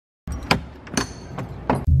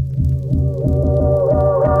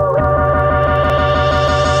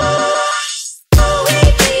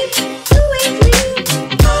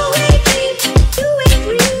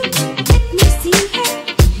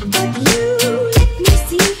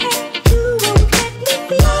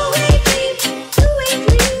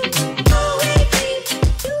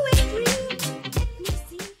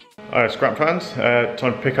scrap fans,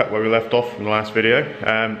 time to pick up where we left off from the last video.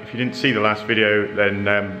 If you didn't see the last video, then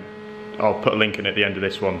I'll put a link in at the end of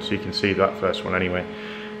this one so you can see that first one anyway.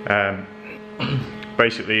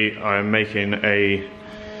 Basically, I'm making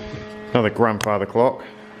another grandfather clock,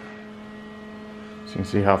 so you can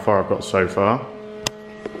see how far I've got so far.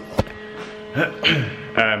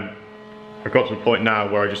 I've got to the point now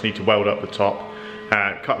where I just need to weld up the top,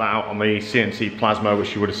 cut that out on the CNC plasma,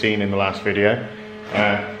 which you would have seen in the last video.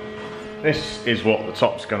 This is what the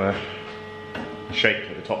top's gonna, the shape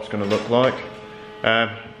that the top's gonna look like.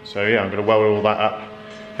 So yeah, I'm gonna weld all that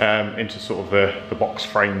up into sort of the box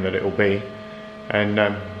frame that it'll be, and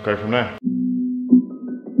go from there.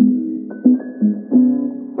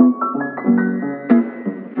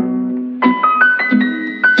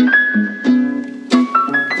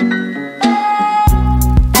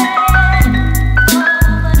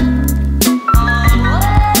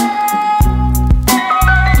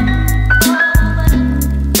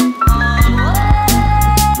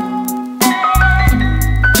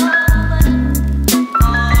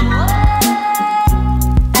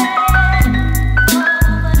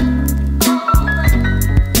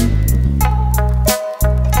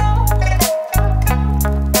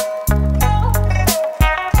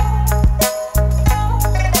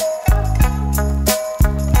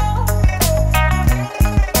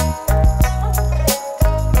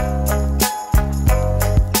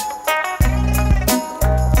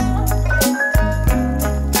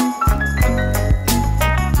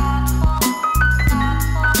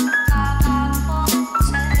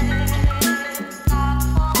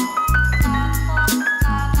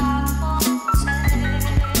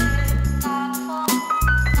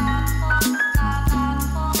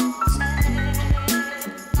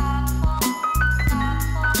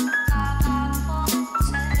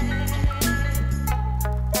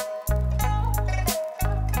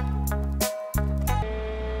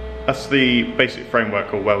 That's the basic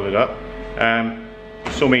framework all welded up.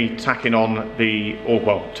 You saw me tacking on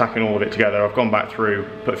tacking all of it together. I've gone back through,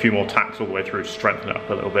 put a few more tacks all the way through to strengthen it up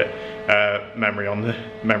a little bit. Memory on the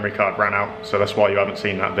memory card ran out, so that's why you haven't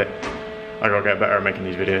seen that bit. I gotta get better at making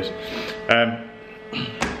these videos.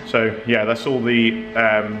 So yeah, that's all the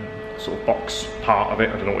sort of box part of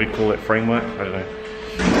it. I don't know what you'd call it, framework, I don't know.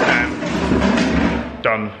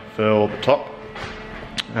 Done for the top.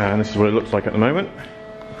 And this is what it looks like at the moment.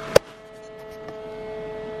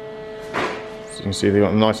 You can see they've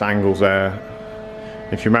got nice angles there.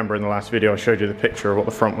 If you remember in the last video I showed you the picture of what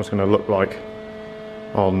the front was going to look like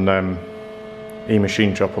on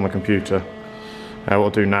e-machine shop on the computer. What I'll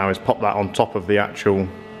do now is pop that on top of the actual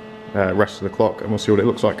rest of the clock and we'll see what it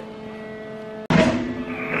looks like.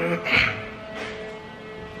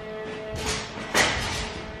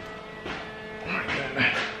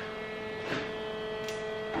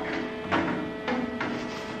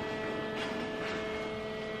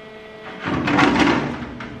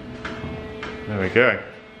 There we go.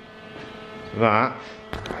 So that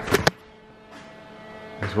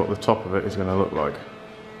is what the top of it is going to look like.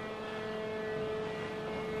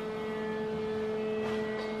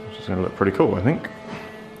 Which is going to look pretty cool, I think.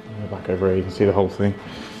 Go back over here, you can see the whole thing.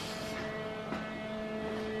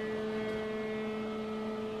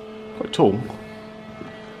 Quite tall.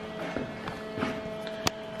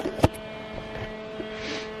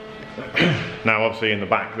 Now obviously in the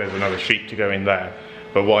back there's another sheet to go in there.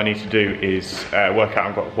 But what I need to do is work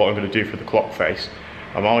out what I'm going to do for the clock face.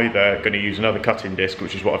 I'm either going to use another cutting disc,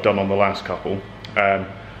 which is what I've done on the last couple, or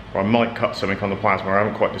I might cut something on the plasma. I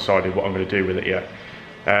haven't quite decided what I'm going to do with it yet.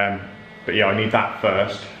 But yeah, I need that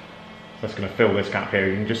first. That's going to fill this gap here.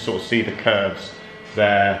 You can just sort of see the curves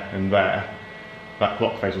there and there. That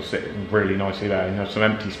clock face will sit really nicely there. You have some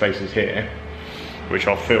empty spaces here, which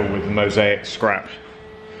I'll fill with mosaic scrap,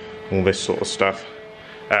 all this sort of stuff.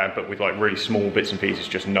 But with like really small bits and pieces,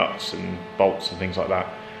 just nuts and bolts and things like that.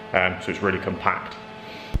 So it's really compact.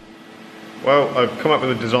 Well, I've come up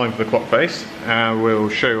with a design for the clock face. We'll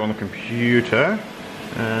show you on the computer.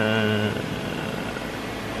 That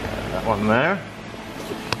one there.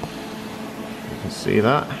 You can see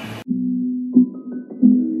that.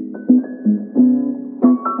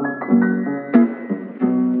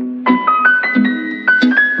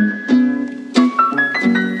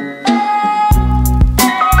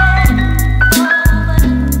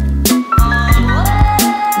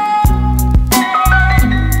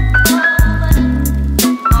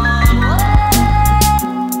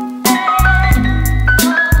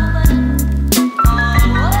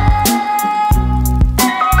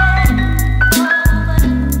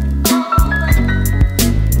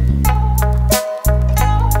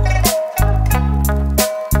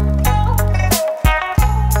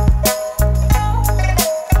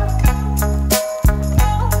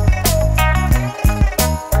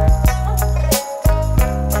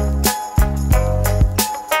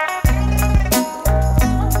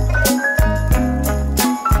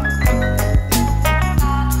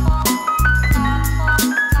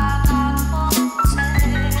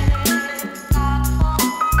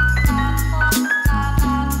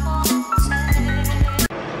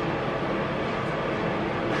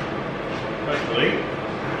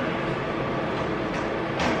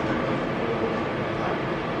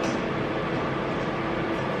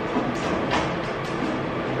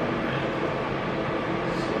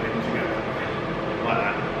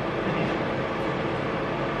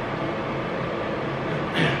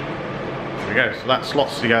 There we go, so that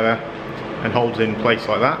slots together and holds in place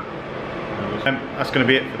like that. That's going to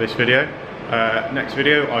be it for this video. Next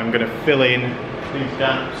video I'm going to fill in these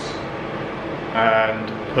gaps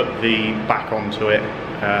and put the back onto it,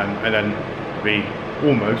 and then be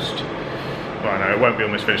almost, well no, it won't be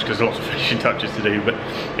almost finished because there's lots of finishing touches to do, but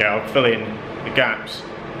yeah, I'll fill in the gaps,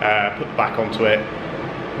 put the back onto it,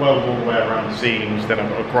 weld all the way around the seams, then I've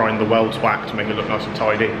got to grind the welds back to make it look nice and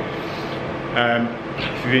tidy.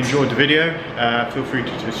 If you enjoyed the video, feel free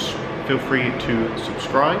to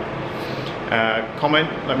subscribe, comment,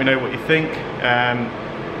 let me know what you think.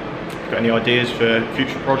 If you've got any ideas for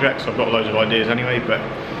future projects, I've got loads of ideas anyway, but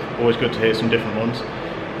always good to hear some different ones.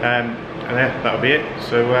 And yeah, that'll be it,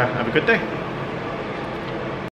 so have a good day.